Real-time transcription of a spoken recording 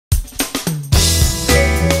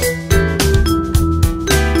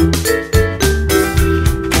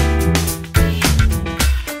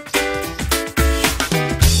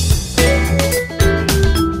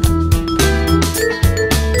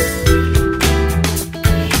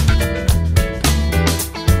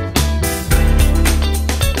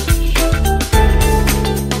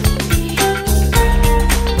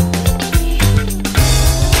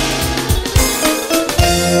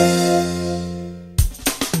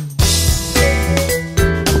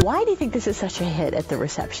Why do you think this is such a hit at the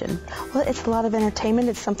reception? Well, it's a lot of entertainment.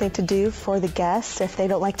 It's something to do for the guests if they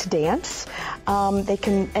don't like to dance. They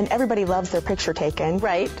can, and everybody loves their picture taken.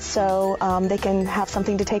 Right. So they can have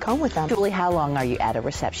something to take home with them. Julie, how long are you at a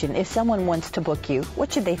reception? If someone wants to book you,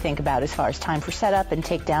 what should they think about as far as time for setup and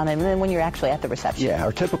takedown, and then when you're actually at the reception? Yeah,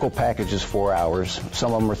 our typical package is 4 hours.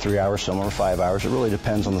 Some of them are 3 hours, some of them are 5 hours. It really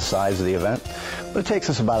depends on the size of the event. But it takes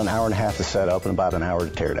us about an hour and a half to set up and about an hour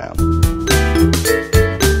to tear down.